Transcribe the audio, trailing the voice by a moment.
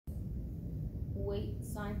weight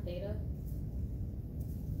sine theta?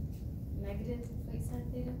 Negative weight sine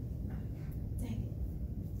theta? Dang it.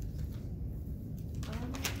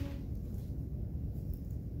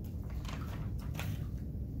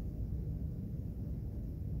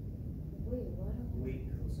 Wait, what? Weight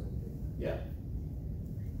cosine theta. Yeah.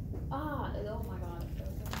 Ah, oh my god.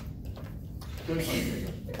 Cosine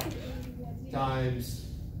theta times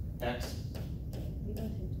x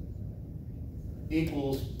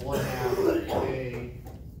equals 1/2 a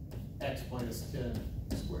x minus 10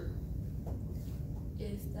 squared.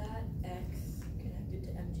 Is that x connected to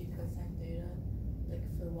mg cosine theta, like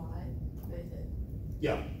for y? Or is it?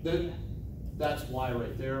 Yeah, that's y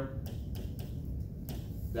right there.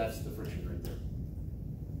 That's the friction right there.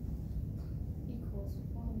 Equals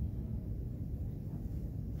 1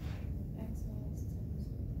 x minus 10.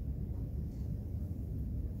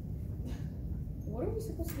 What are we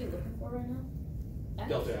supposed to be looking for right now? X?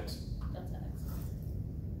 Delta x. Delta x.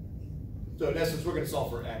 So in essence, we're going to solve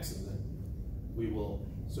for x, and then we will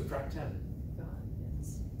subtract 10. God,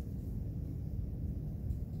 yes.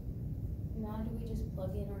 Now do we just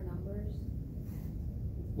plug in our numbers?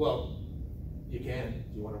 Well, you can. Do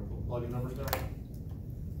you want to plug in numbers now?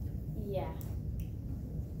 Yeah.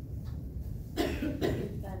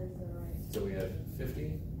 That is the right. So we have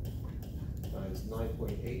 50 times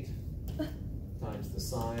 9.8 times the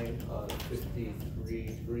sine of 53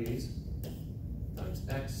 degrees times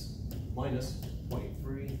x minus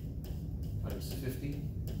 0.3 times 50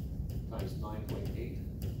 times 9.8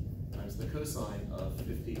 times the cosine of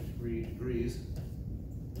 53 degrees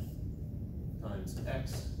times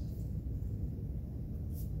x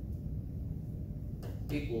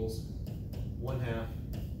equals 1/2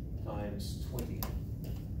 times 20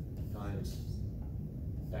 times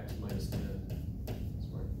x minus 10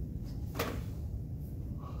 squared.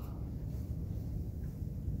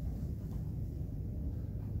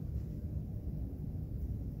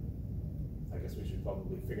 I guess we should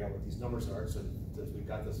probably figure out what these numbers are since we've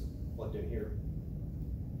got this plugged in here.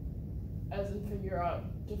 As in figure out,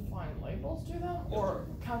 define labels to them, or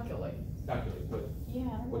calculate? Calculate, but Yeah.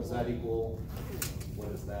 what does that equal? What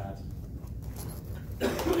is that?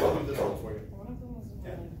 I'll do this one for you. One of them was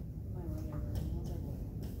Yeah. my whatever. And I was like,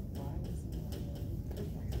 why is it?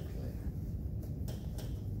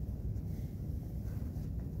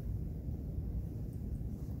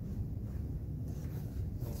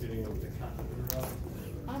 Sitting with the calculator up.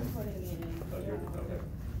 I'm putting it in. Oh, you're, okay.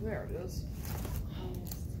 There it is.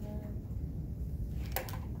 Minus 10.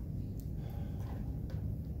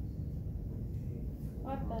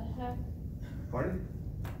 What the heck? Pardon?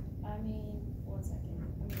 I mean, 1 second.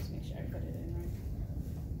 Let me just make sure I put it in right.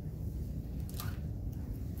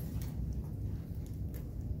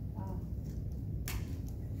 Oh,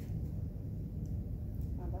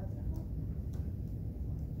 that's gonna help.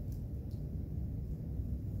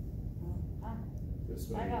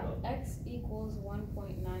 Just I moving got up. x equals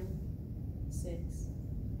 1.96.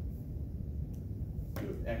 You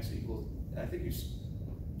have x equals, I think you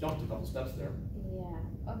jumped a couple steps there. Yeah.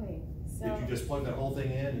 Okay. So. Did you just plug that whole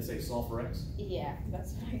thing in and say solve for x? Yeah,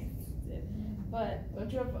 that's what I did. But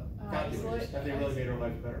Don't you have to Calculators, isolate have they really x? made our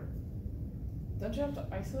life better? Don't you have to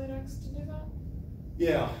isolate x to do that?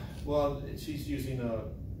 Yeah, well, she's using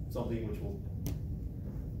something which will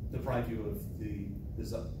deprive you of the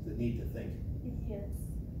need to think. yes,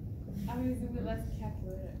 I'm using the best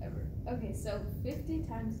calculator ever. Okay, so 50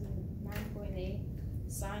 times 9.8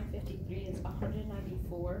 sine 53 is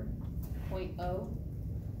 194.0.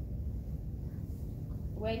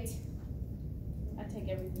 Wait, I take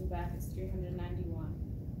everything back. It's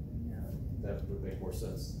 391.3. That would make more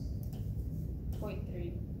sense.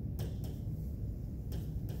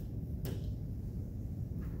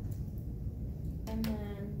 And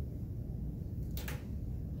then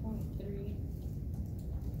 0.3.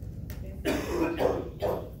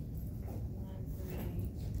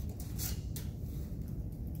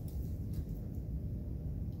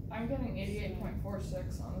 I'm getting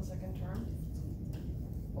 88.46 on the second term.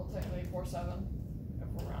 Well, technically 47 if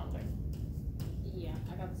we're rounding. Yeah,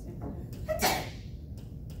 I got the same thing.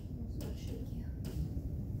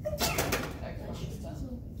 X minus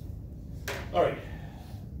 10. All right.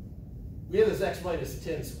 We have this x minus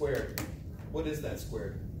 10 squared. What is that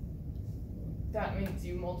squared? That means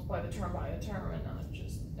you multiply the term by a term and not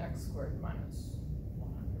just x squared minus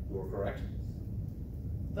 100. You were correct.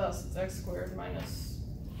 Thus, it's x squared minus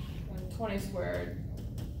 20 squared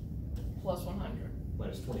plus 100.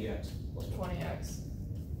 Minus 20x plus 20x,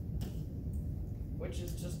 which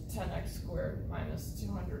is just 10x squared minus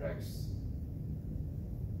 200x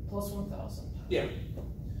plus 1000. Yeah.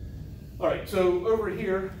 All right, so over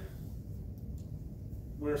here,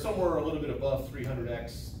 we're somewhere a little bit above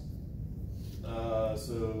 300x.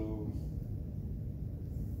 So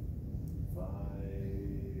 5,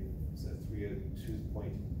 is that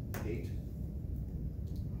 302.8?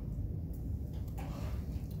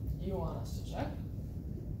 You want us to check?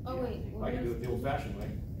 Oh Yeah, wait, I can do it the old fashioned way.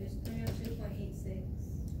 It's 302.86.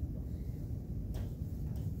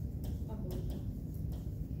 I believe that.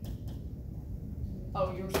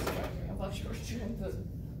 Oh, you were subtracting. I thought you were doing the.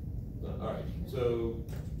 Alright, so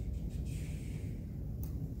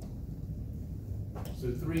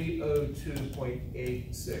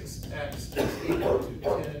 302.86x is equal to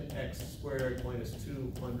 10x squared minus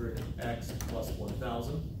 200x plus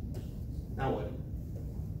 1000. Now what?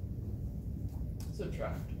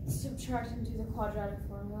 Subtract. Subtract into the quadratic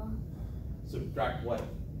formula. Subtract what?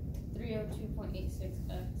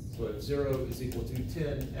 302.86x. So if 0 is equal to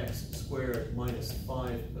 10x squared minus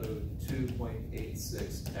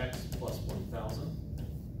 502.86x plus 1000.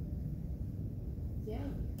 Yeah.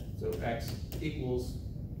 So x equals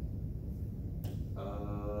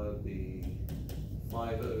the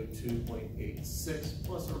 502.86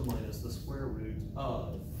 plus or minus the square root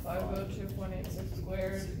of 502.86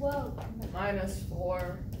 squared Well, minus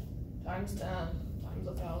 4 times 10 times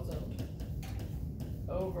 1000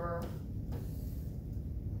 over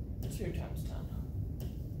 2 times 10.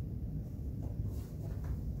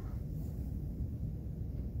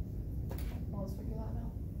 Well, let's figure that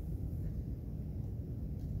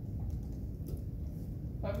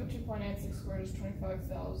out. 502.86 squared is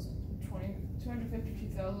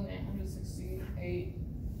 252,868,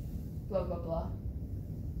 blah blah blah,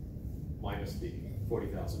 minus the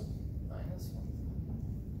 40,000. minus 1.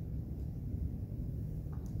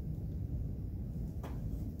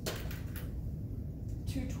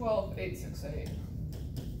 212,868.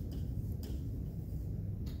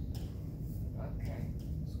 Okay,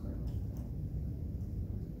 square root.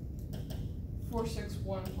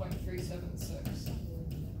 461.376.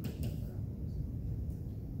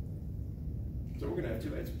 So we're going to have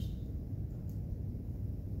two answers.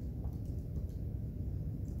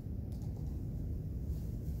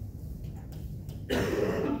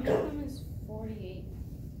 one of them is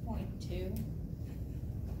 48.2.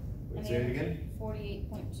 Wait, say it again?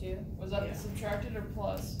 48.2. Was that Yeah. subtracted or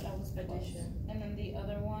plus? That was plus. Addition. And then the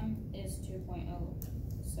other one is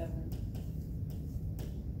 2.07.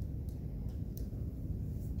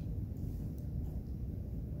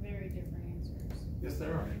 Very different answers. Yes,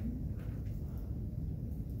 there are.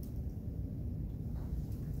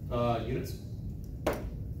 Units?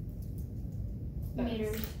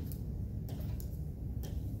 Meters.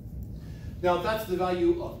 Now, if that's the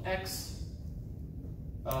value of x,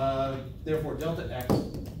 therefore delta x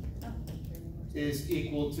is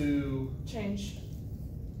equal to, Change.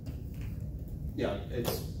 yeah,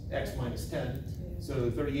 it's x minus 10, so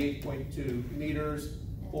 38.2 meters,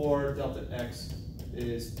 or delta x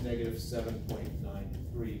is negative 7.93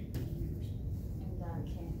 meters. And that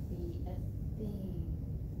can't be a thing.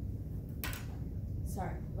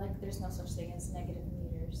 Sorry, like there's no such thing as negative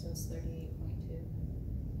meters, so it's 38.2.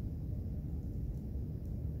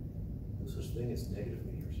 No such thing as negative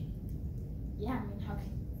meters. Yeah, I mean, how can,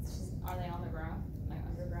 it's just, are they on the ground? Like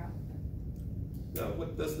underground? No,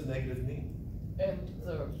 what does the negative mean? And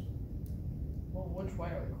the. Well, which way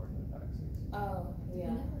are the coordinate axes? Oh,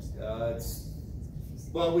 yeah. It's,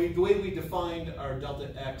 well, the way we defined our delta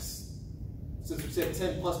x, since we said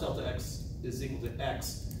 10 plus delta x is equal to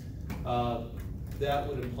x, that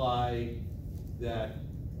would imply that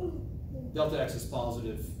delta x is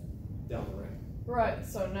positive down the range. Right,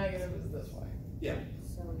 so negative is this way. Yeah,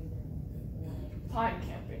 So either. Time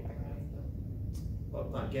can't be negative. well,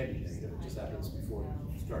 not can be negative, it just happens before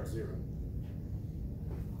it starts 0.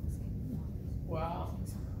 Wow.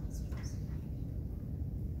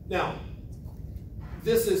 Now,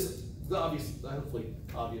 this is the obvious, hopefully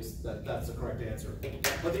obvious that that's the correct answer.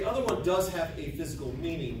 But the other one does have a physical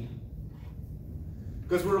meaning,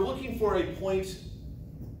 because we're looking for a point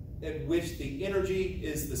at which the energy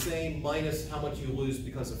is the same minus how much you lose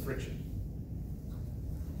because of friction.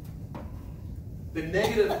 The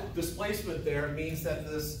negative displacement there means that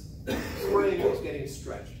this spring is getting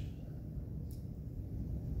stretched.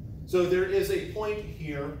 So there is a point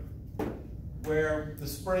here where the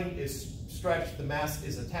spring is stretched, the mass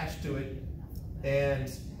is attached to it,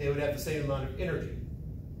 and it would have the same amount of energy.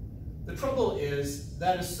 The trouble is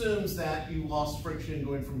that assumes that you lost friction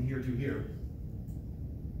going from here to here,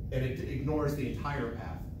 and it ignores the entire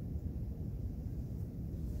path.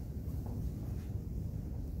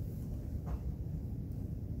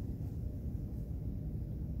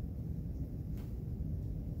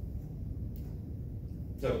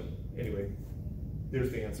 So, anyway,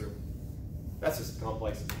 there's the answer. That's as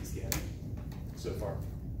complex as these get so far.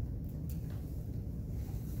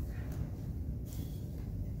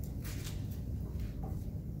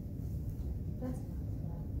 That's not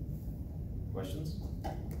bad. Questions?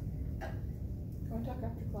 Can we talk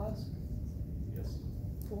after class? Yes.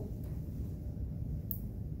 Cool.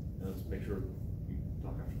 Now let's make sure we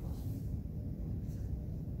talk after class.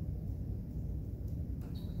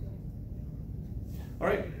 All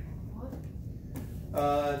right.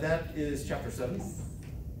 That is chapter 7.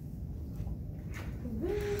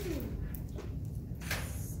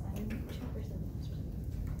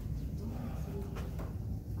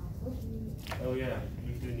 Oh yeah,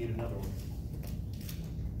 you do need another one.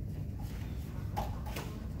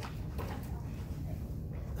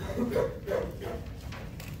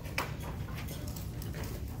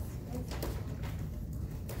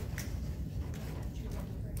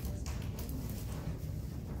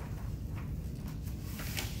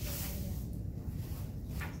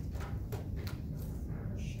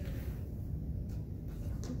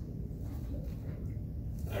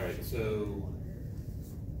 All right, so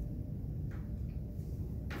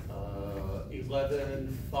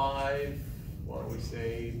 11.5, why don't we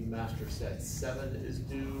say master set 7 is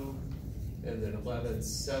due, and then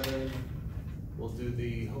 11.7, we'll do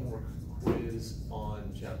the homework quiz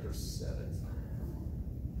on chapter 7.